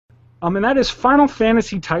And that is Final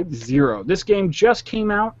Fantasy Type 0. This game just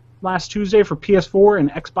came out last Tuesday for PS4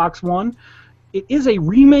 and Xbox One. It is a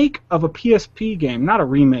remake of a PSP game. Not a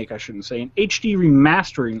remake, I shouldn't say. An HD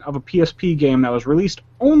remastering of a PSP game that was released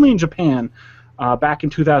only in Japan back in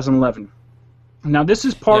 2011. Now, this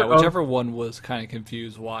is part of... whichever one was kind of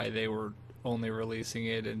confused why they were only releasing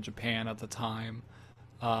it in Japan at the time.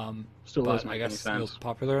 Still but doesn't I make any guess it sense. was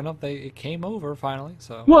popular enough. It came over finally.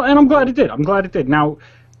 So Well, and I'm glad it did. Now,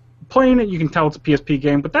 playing it, you can tell it's a PSP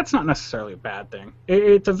game, but that's not necessarily a bad thing.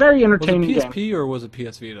 It's a very entertaining game. Was it PSP or was it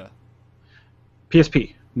PS Vita?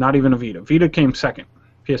 PSP, not even a Vita. Vita came second.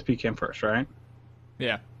 PSP came first, right?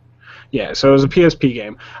 Yeah. Yeah, so it was a PSP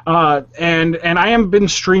game. And I have been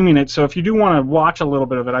streaming it, so if you do want to watch a little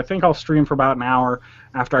bit of it, I think I'll stream for about an hour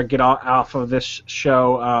after I get off of this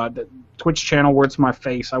show. The Twitch channel, Words to My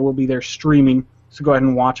Face, I will be there streaming, so go ahead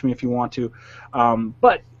and watch me if you want to.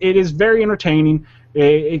 But it is very entertaining.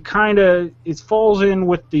 It falls in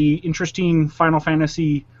with the interesting Final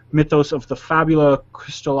Fantasy mythos of the Fabula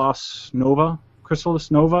Crystallis Nova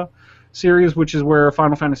series, which is where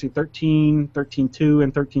Final Fantasy 13, 13.2,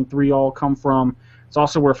 and 13.3 all come from. It's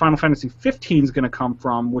also where Final Fantasy 15 is going to come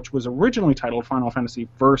from, which was originally titled Final Fantasy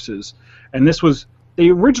Versus. And they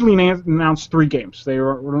originally announced 3 games. They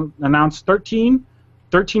announced 13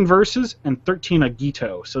 Versus, and 13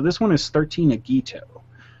 Agito. So this one is 13 Agito,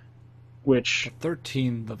 which... The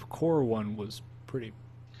 13, the core one, was pretty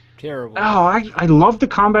terrible. Oh, I love the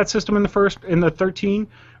combat system in the 13,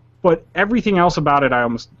 but everything else about it I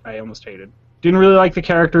almost hated. Didn't really like the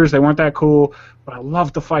characters, they weren't that cool, but I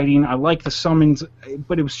loved the fighting, I liked the summons,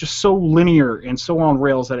 but it was just so linear and so on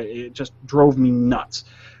rails that it just drove me nuts.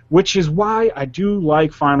 Which is why I do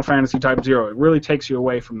like Final Fantasy Type 0. It really takes you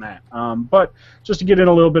away from that. But just to get in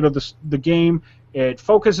a little bit of the game, it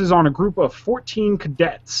focuses on a group of 14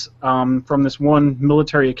 cadets from this one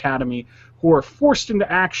military academy who are forced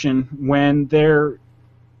into action when their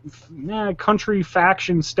country,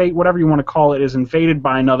 faction, state, whatever you want to call it, is invaded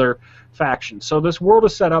by another faction. So this world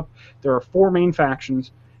is set up. There are 4 main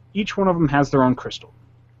factions. Each one of them has their own crystal.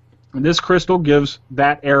 And this crystal gives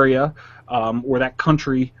that area or that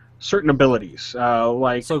country certain abilities.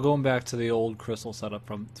 So going back to the old crystal setup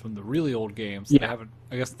from the really old games, yeah. They haven't.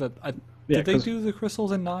 I guess did they do the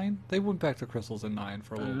crystals in 9? They went back to crystals in 9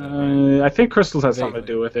 for a little bit. Right? I think crystals has something to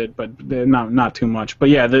do with it, but not too much. But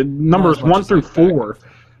yeah, the numbers 1 through 4,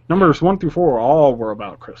 numbers 1 through 4 all were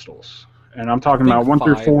about crystals. And I'm talking about 1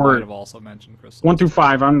 through 4. Might have also mentioned crystals. 1 through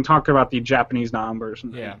 5. I'm talking about the Japanese numbers.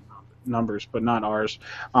 Yeah. Numbers, but not ours.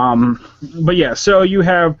 But yeah, so you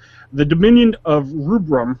have the Dominion of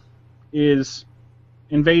Rubrum is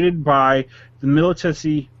invaded by the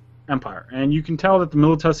Militesi Empire, and you can tell that the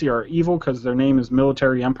Militesi are evil because their name is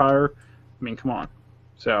Military Empire. I mean, come on.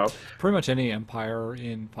 So pretty much any empire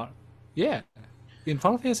in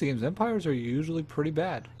Final Fantasy games, empires are usually pretty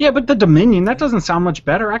bad. Yeah, but the Dominion, that doesn't sound much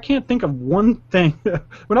better. I can't think of one thing.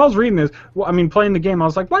 When I was reading this, playing the game, I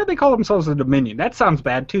was like, why do they call themselves the Dominion? That sounds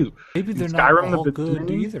bad, too. Maybe they're Skyrim, not all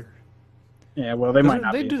good either. Yeah, well, they might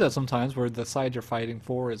not They be. do that sometimes, where the side you're fighting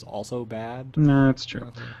for is also bad. No, that's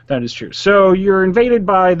true. That is true. So you're invaded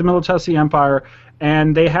by the Militesi Empire,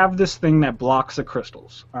 and they have this thing that blocks the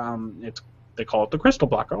crystals. They call it the crystal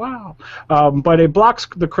blocker. Wow. But it blocks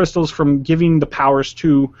the crystals from giving the powers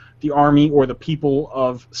to the army or the people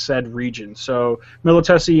of said region. So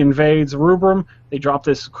Militesi invades Rubrum, they drop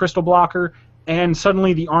this crystal blocker, and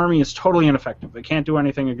suddenly the army is totally ineffective. They can't do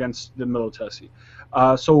anything against the Militesi.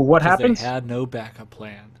 So what happens? They had no backup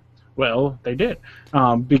plan. Well, they did,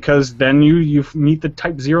 because then you meet the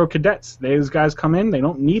Type 0 cadets. Those guys come in. They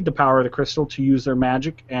don't need the power of the crystal to use their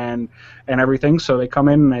magic and everything, so they come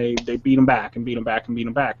in and they beat them back and beat them back and beat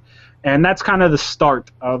them back. And that's kind of the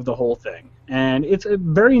start of the whole thing. And it's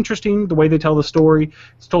very interesting the way they tell the story.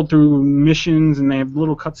 It's told through missions, and they have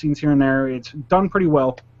little cutscenes here and there. It's done pretty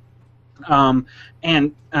well.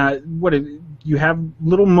 You have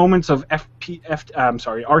little moments of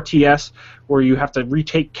RTS where you have to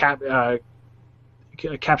retake captured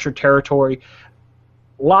territory.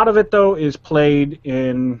 A lot of it, though, is played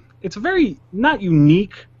in... It's very, not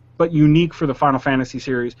unique, but unique for the Final Fantasy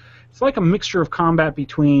series. It's like a mixture of combat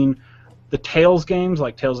between the Tales games,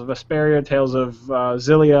 like Tales of Vesperia, Tales of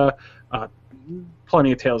Xillia,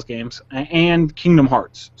 plenty of Tales games, and Kingdom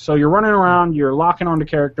Hearts. So you're running around, you're locking onto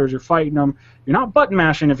characters, you're fighting them. You're not button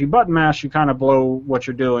mashing. If you button mash, you kind of blow what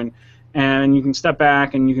you're doing. And you can step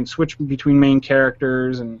back and you can switch between main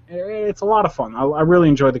characters, and it's a lot of fun. I really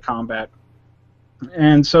enjoy the combat.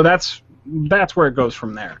 And so that's where it goes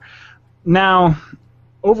from there. Now,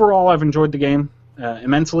 overall, I've enjoyed the game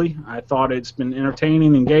immensely. I thought it's been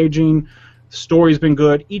entertaining, engaging. The story's been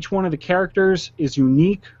good. Each one of the characters is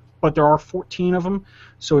unique, but there are 14 of them,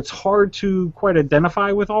 so it's hard to quite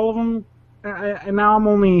identify with all of them. And now I'm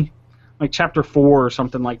only like chapter 4 or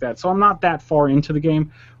something like that, so I'm not that far into the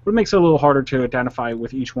game, but it makes it a little harder to identify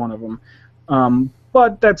with each one of them.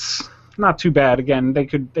 But that's not too bad. Again, they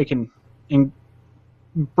can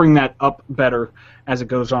bring that up better as it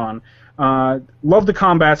goes on. Love the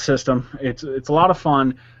combat system. It's a lot of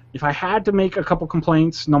fun. If I had to make a couple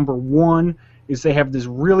complaints, number one is they have this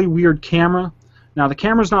really weird camera. Now, the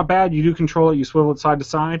camera's not bad. You do control it. You swivel it side to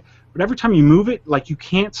side. But every time you move it, like, you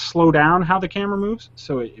can't slow down how the camera moves.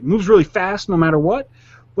 So it moves really fast no matter what.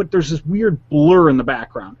 But there's this weird blur in the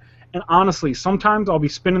background. And honestly, sometimes I'll be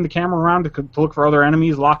spinning the camera around to look for other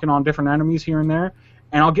enemies, locking on different enemies here and there.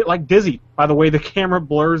 And I'll get, like, dizzy by the way the camera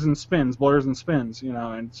blurs and spins, you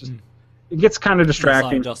know. And it's just... It gets kind of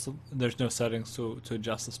distracting. There's no settings to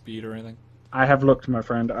adjust the speed or anything. I have looked, my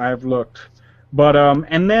friend. I have looked. But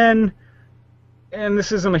and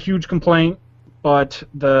this isn't a huge complaint, but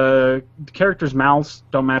the characters' mouths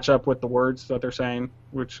don't match up with the words that they're saying,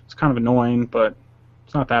 which is kind of annoying, but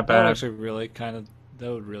it's not that bad. That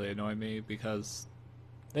would really annoy me because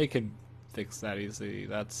they can fix that easily.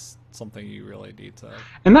 That's something you really need to.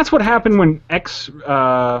 And that's what happened when X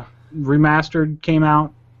Remastered came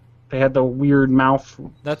out. They had the weird mouth.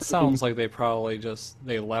 That sounds like they probably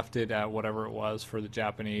they left it at whatever it was for the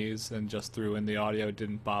Japanese and just threw in the audio.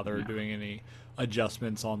 Didn't bother doing any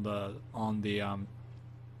adjustments on the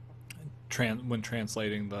when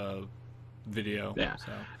translating the video. Yeah.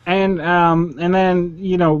 So. And then,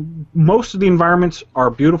 you know, most of the environments are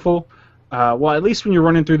beautiful. Well, at least when you're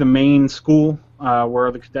running through the main school where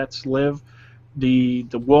the cadets live. The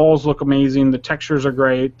walls look amazing. The textures are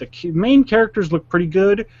great. The main characters look pretty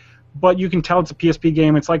good. But you can tell it's a PSP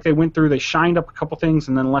game. It's like they shined up a couple things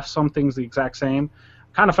and then left some things the exact same.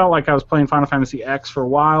 Kind of felt like I was playing Final Fantasy X for a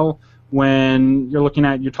while when you're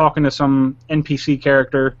talking to some NPC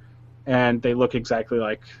character and they look exactly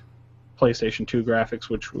like PlayStation 2 graphics,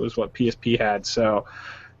 which was what PSP had. So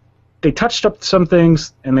they touched up some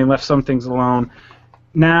things and they left some things alone.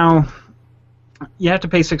 Now, you have to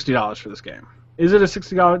pay $60 for this game. Is it a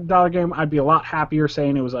 $60 game? I'd be a lot happier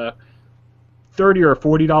saying it was a $30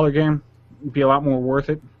 or $40 game. It'd be a lot more worth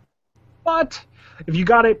it. But if you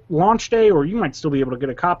got it launch day, or you might still be able to get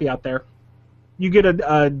a copy out there, you get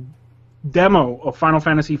a demo of Final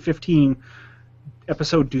Fantasy 15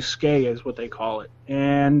 Episode Dusque is what they call it,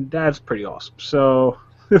 and that's pretty awesome. So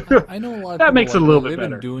I know a lot of that makes it a little bit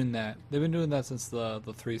better. They've been doing that since the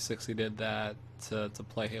 360 did that to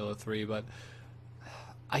play Halo 3, but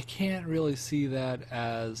I can't really see that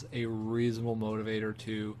as a reasonable motivator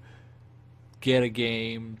to get a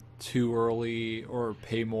game too early or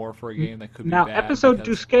pay more for a game that could be bad. Now, Episode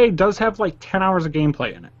Dusque does have like 10 hours of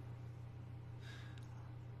gameplay in it.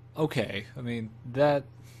 Okay, I mean that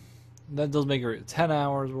does make it 10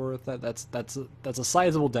 hours worth. That's a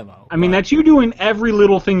sizable demo. I mean, that's you doing every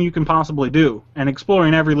little thing you can possibly do and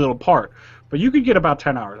exploring every little part. But you could get about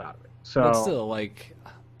 10 hours out of it. So, but still, like,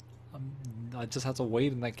 I just have to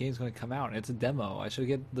wait, and that game's going to come out. It's a demo. I should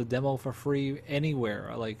get the demo for free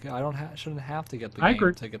anywhere. Like, I shouldn't have to get the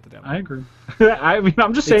game to get the demo. I agree. I mean,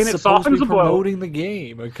 I'm just saying it softens the blow. Promoting the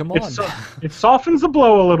game. Come on. It softens the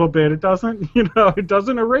blow a little bit. It doesn't, it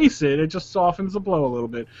doesn't erase it. It just softens the blow a little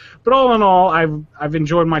bit. But all in all, I've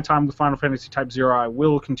enjoyed my time with Final Fantasy Type 0. I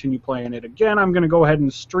will continue playing it again. I'm going to go ahead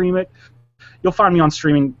and stream it. You'll find me on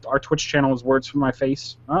streaming. Our Twitch channel is Words From My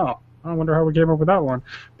Face. Oh. I wonder how we came up with that one.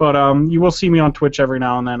 But you will see me on Twitch every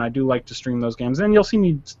now and then. I do like to stream those games. And you'll see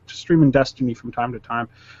me streaming Destiny from time to time.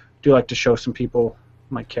 I do like to show some people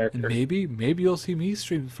my character. And maybe you'll see me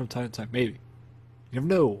stream from time to time. Maybe. You never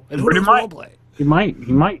know. And who knows what I'll play. You might.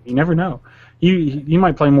 You never know. You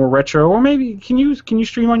might play more retro. Or maybe, can you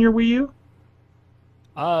stream on your Wii U?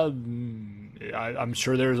 I'm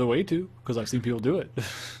sure there's a way to, because I've seen people do it.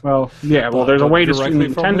 Well, yeah, there's a way to stream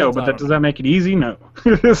Nintendo, but does that make it easy? No.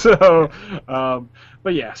 So,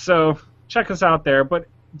 but yeah, so check us out there. But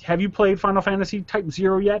have you played Final Fantasy Type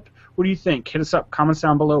 0 yet? What do you think? Hit us up, comments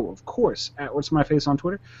down below, of course, at What's My Face on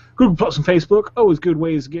Twitter. Google Plus and Facebook, always good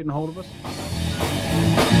ways of getting a hold of us.